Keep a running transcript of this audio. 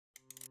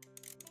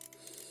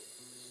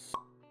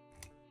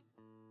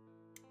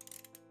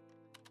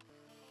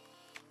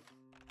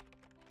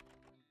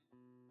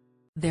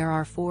There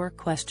are 4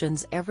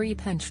 questions every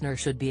pensioner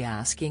should be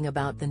asking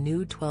about the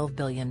new £12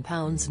 billion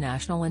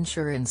National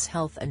Insurance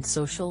Health and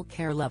Social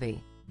Care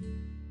Levy.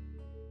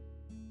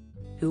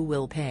 Who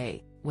will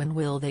pay, when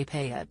will they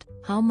pay it,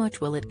 how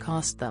much will it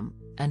cost them,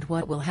 and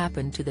what will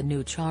happen to the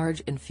new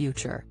charge in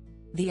future?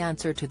 The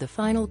answer to the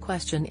final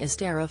question is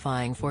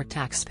terrifying for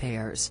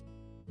taxpayers.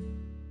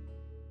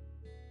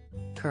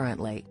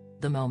 Currently,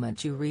 the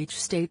moment you reach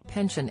state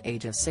pension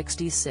age of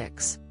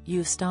 66,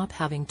 you stop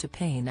having to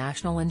pay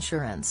national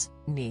insurance,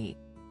 NI.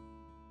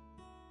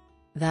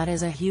 That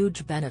is a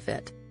huge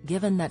benefit,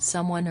 given that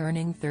someone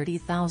earning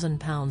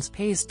 £30,000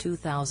 pays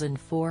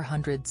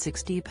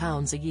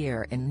 £2,460 a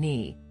year in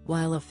NI,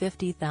 while a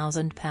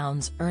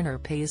 £50,000 earner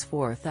pays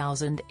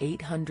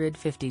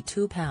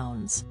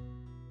 £4,852.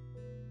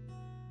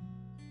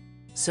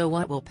 So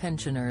what will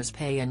pensioners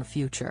pay in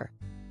future?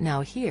 Now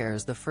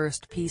here's the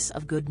first piece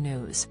of good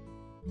news.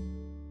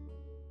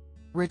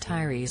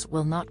 Retirees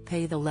will not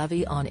pay the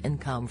levy on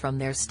income from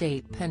their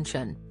state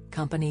pension,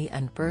 company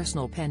and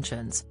personal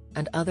pensions,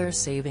 and other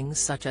savings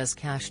such as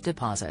cash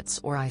deposits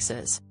or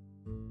ISAs.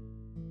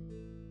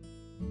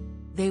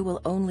 They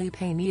will only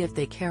pay NI if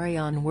they carry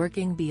on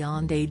working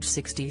beyond age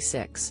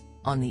 66,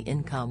 on the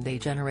income they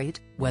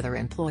generate, whether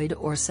employed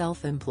or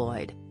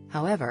self-employed.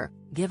 However,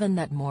 given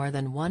that more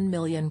than 1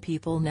 million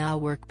people now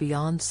work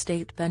beyond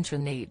state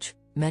pension age,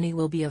 many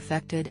will be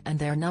affected and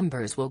their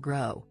numbers will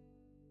grow.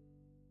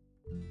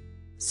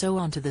 So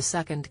on to the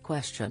second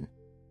question.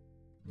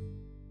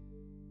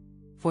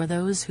 For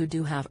those who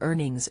do have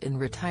earnings in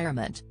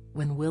retirement,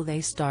 when will they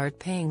start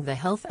paying the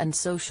health and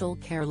social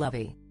care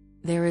levy?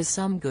 There is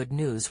some good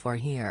news for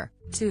here,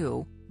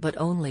 too, but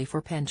only for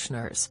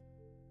pensioners.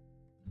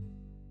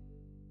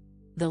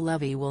 The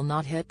levy will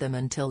not hit them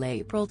until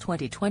April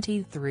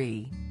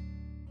 2023.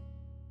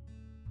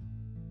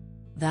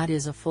 That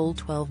is a full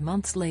 12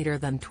 months later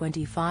than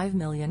 25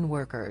 million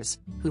workers,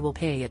 who will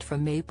pay it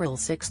from April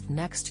 6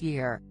 next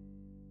year.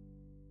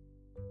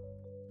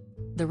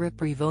 The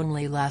reprieve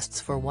only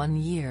lasts for 1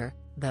 year,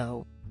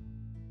 though.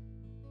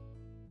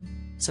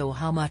 So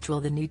how much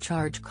will the NI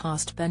charge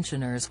cost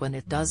pensioners when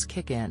it does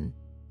kick in?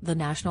 The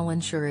National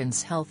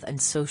Insurance Health and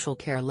Social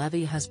Care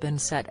Levy has been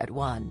set at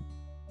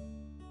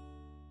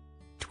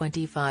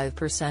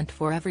 1.25%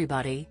 for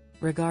everybody,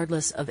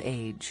 regardless of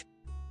age.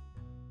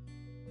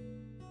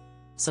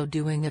 So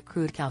doing a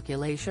crude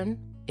calculation,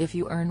 if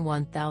you earn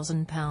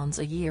 £1,000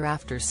 a year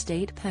after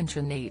state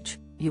pension age,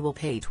 you will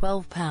pay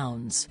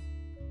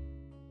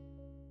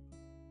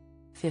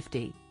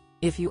 £12.50.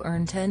 If you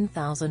earn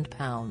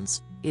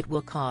 £10,000, it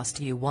will cost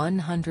you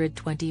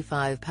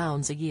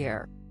 £125 a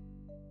year.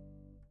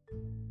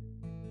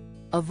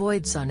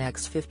 Avoid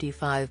Sun's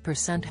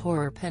 55%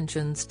 horror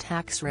pensions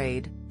tax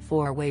raid.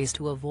 4 ways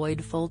to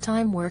avoid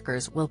full-time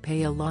workers will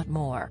pay a lot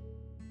more.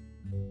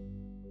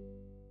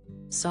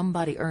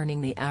 Somebody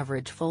earning the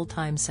average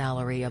full-time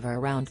salary of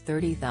around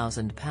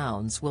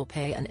 £30,000 will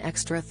pay an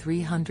extra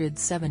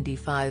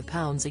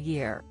 £375 a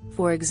year,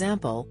 for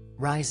example,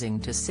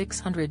 rising to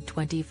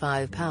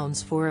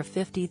 £625 for a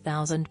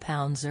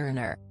 £50,000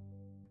 earner.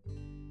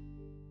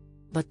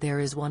 But there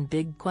is one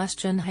big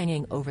question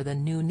hanging over the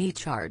new NI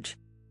charge.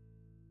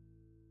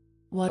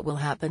 What will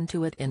happen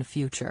to it in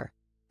future?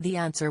 The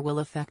answer will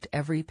affect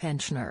every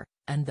pensioner,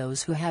 and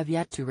those who have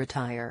yet to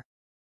retire.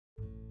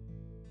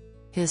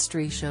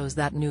 History shows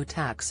that new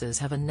taxes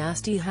have a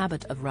nasty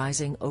habit of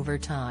rising over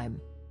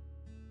time.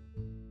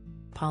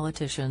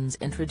 Politicians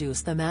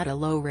introduce them at a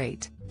low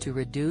rate, to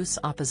reduce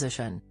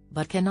opposition,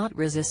 but cannot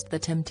resist the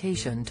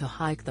temptation to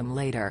hike them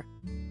later.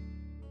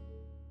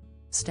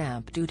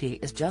 Stamp duty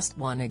is just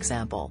one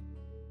example.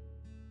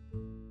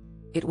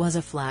 It was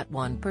a flat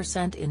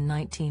 1% in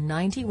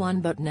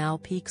 1991 but now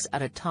peaks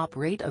at a top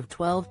rate of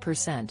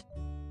 12%.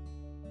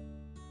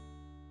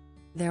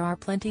 There are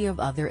plenty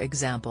of other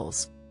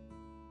examples.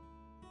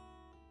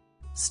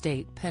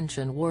 State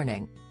pension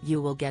warning: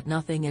 you will get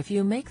nothing if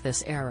you make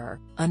this error.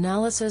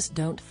 Analysis: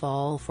 don't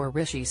fall for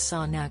Rishi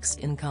Sunak's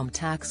income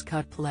tax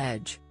cut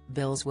pledge,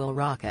 bills will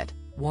rocket.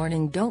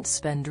 Warning: don't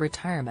spend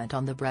retirement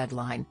on the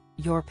breadline,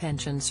 your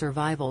pension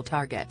survival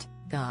target.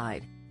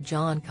 Guide.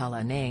 John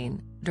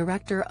Cullinane,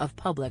 Director of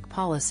Public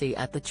Policy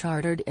at the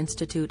Chartered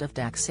Institute of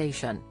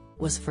Taxation,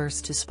 was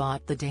first to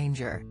spot the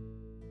danger.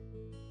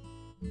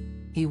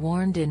 He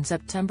warned in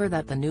September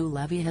that the new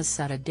levy has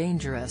set a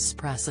dangerous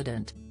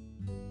precedent.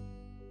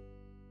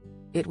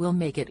 It will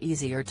make it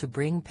easier to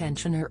bring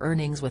pensioner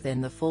earnings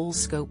within the full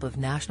scope of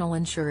national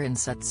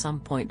insurance at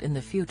some point in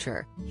the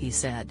future, he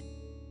said.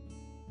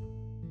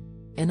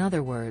 In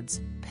other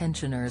words,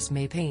 pensioners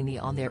may pay NI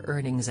on their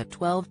earnings at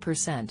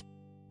 12%.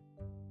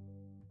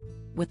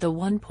 With the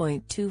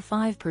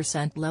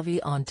 1.25%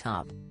 levy on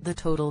top, the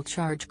total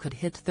charge could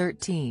hit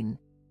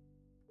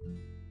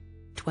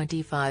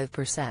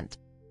 13.25%.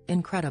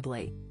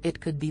 Incredibly,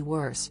 it could be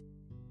worse.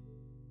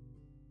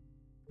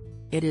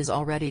 It is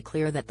already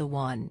clear that the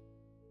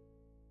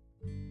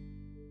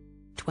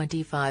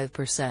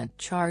 1.25%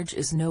 charge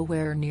is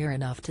nowhere near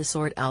enough to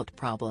sort out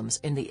problems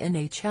in the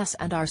NHS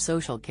and our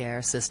social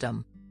care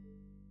system.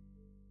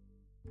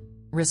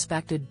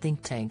 Respected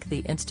think tank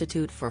the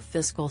Institute for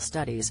Fiscal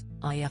Studies,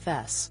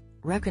 IFS,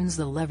 reckons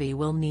the levy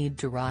will need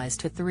to rise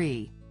to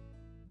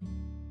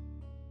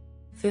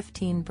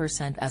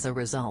 3.15% as a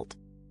result.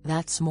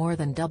 That's more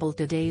than double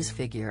today's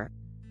figure.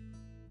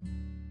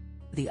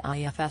 The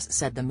IFS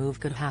said the move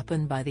could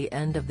happen by the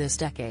end of this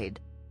decade.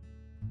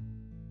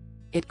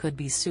 It could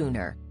be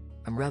sooner.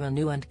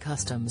 Revenue and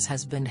Customs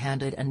has been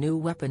handed a new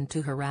weapon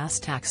to harass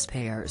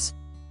taxpayers.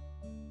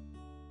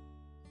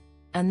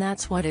 And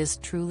that's what is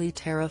truly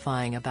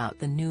terrifying about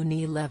the new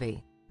NE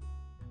levy.